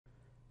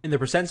In the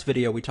percents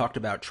video, we talked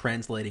about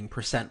translating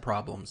percent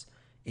problems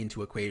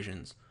into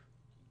equations.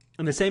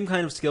 And the same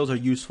kind of skills are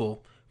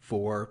useful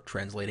for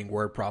translating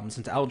word problems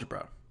into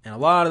algebra. And a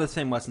lot of the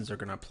same lessons are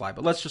going to apply,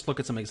 but let's just look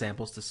at some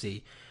examples to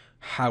see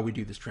how we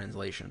do this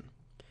translation.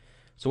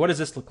 So what does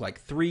this look like?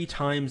 3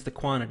 times the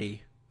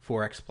quantity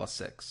 4x plus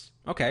 6.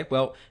 Okay,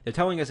 well, they're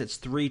telling us it's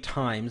 3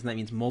 times, and that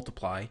means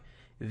multiply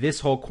this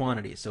whole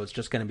quantity. So it's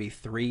just going to be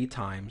 3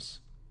 times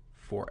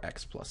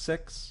 4x plus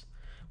 6,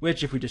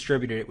 which if we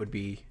distributed it would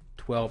be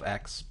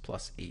 12x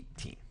plus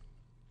 18.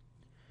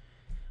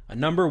 A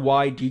number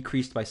y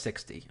decreased by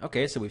 60.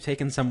 Okay, so we've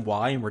taken some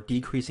y and we're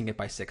decreasing it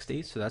by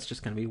 60, so that's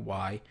just going to be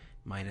y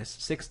minus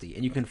 60.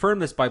 And you confirm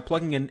this by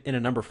plugging in a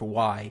number for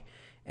y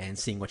and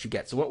seeing what you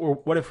get. So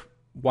what if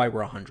y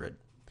were 100?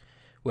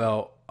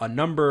 Well, a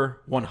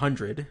number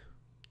 100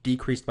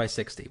 decreased by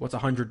 60. What's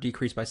 100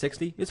 decreased by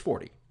 60? It's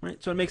 40,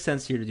 right? So it makes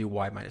sense here to do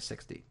y minus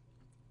 60.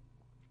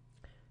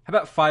 How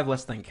about 5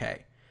 less than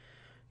k?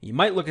 You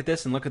might look at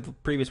this and look at the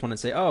previous one and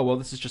say, oh, well,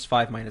 this is just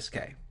 5 minus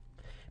k.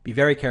 Be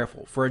very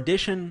careful. For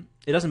addition,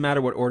 it doesn't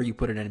matter what order you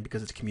put it in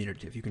because it's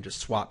commutative. You can just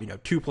swap,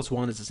 2 plus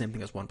 1 is the same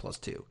thing as 1 plus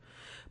 2.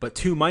 But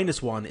 2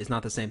 minus 1 is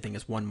not the same thing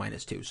as 1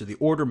 minus 2. So the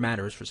order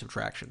matters for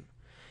subtraction.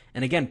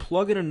 And again,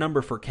 plug in a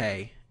number for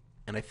k,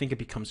 and I think it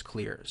becomes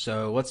clear.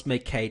 So let's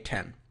make k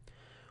 10.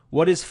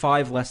 What is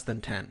 5 less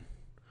than 10?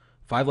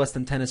 5 less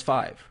than 10 is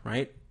 5,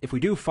 right? If we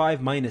do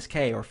 5 minus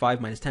k or 5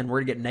 minus 10, we're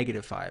going to get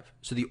negative 5.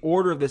 So the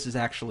order of this is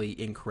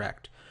actually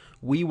incorrect.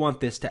 We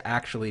want this to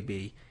actually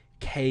be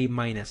k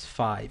minus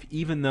 5,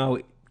 even though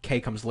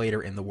k comes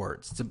later in the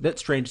words. It's a bit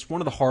strange. It's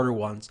one of the harder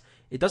ones.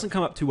 It doesn't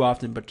come up too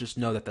often, but just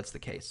know that that's the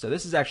case. So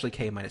this is actually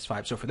k minus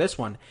 5. So for this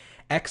one,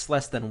 x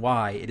less than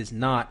y, it is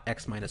not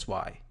x minus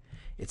y.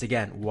 It's,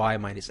 again, y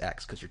minus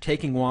x, because you're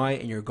taking y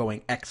and you're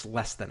going x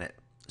less than it.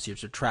 So you're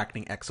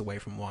subtracting x away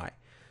from y.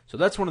 So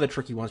that's one of the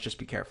tricky ones. Just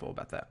be careful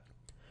about that.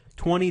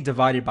 20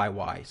 divided by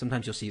y.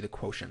 Sometimes you'll see the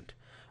quotient.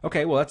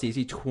 Okay, well, that's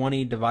easy.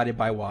 20 divided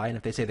by y. And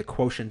if they say the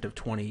quotient of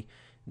 20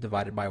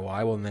 divided by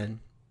y, well, then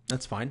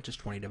that's fine. Just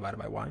 20 divided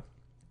by y.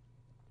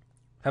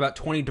 How about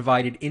 20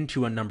 divided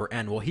into a number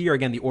n? Well, here,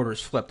 again, the order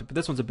is flipped, but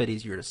this one's a bit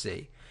easier to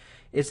see.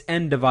 It's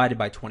n divided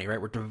by 20,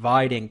 right? We're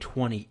dividing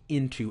 20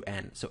 into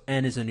n. So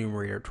n is a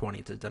numerator, 20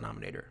 is a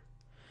denominator.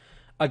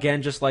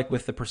 Again, just like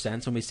with the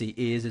percents, when we see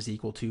is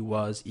equal to,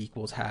 was,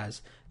 equals,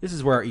 has, this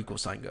is where our equal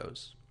sign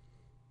goes.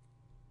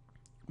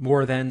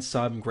 More than,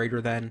 sum,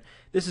 greater than,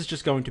 this is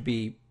just going to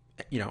be,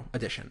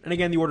 addition. And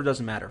again, the order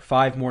doesn't matter.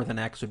 5 more than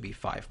x would be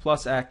 5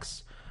 plus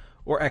x,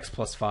 or x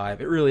plus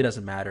 5. It really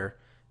doesn't matter.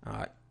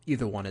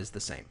 Either one is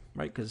the same,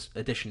 right? Because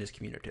addition is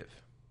commutative.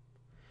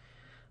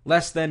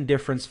 Less than,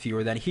 difference,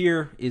 fewer than.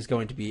 Here is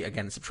going to be,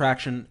 again,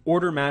 subtraction.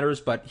 Order matters,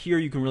 but here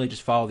you can really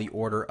just follow the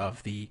order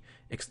of the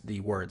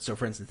words. So,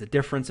 for instance, the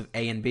difference of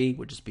a and b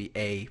would just be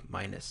a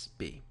minus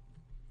b.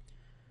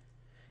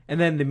 And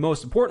then the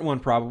most important one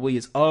probably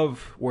is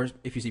of, or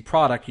if you see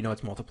product, you know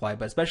it's multiply,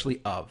 but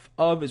especially of.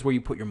 Of is where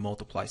you put your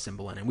multiply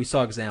symbol in, and we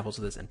saw examples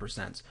of this in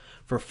percents.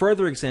 For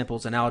further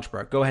examples in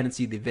algebra, go ahead and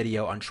see the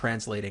video on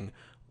translating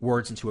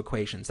words into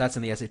equations. That's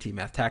in the SAT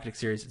Math Tactics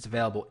series. It's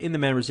available in the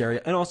members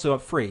area and also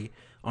free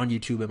on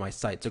YouTube and my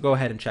site. So go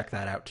ahead and check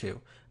that out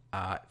too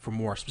for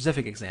more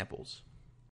specific examples.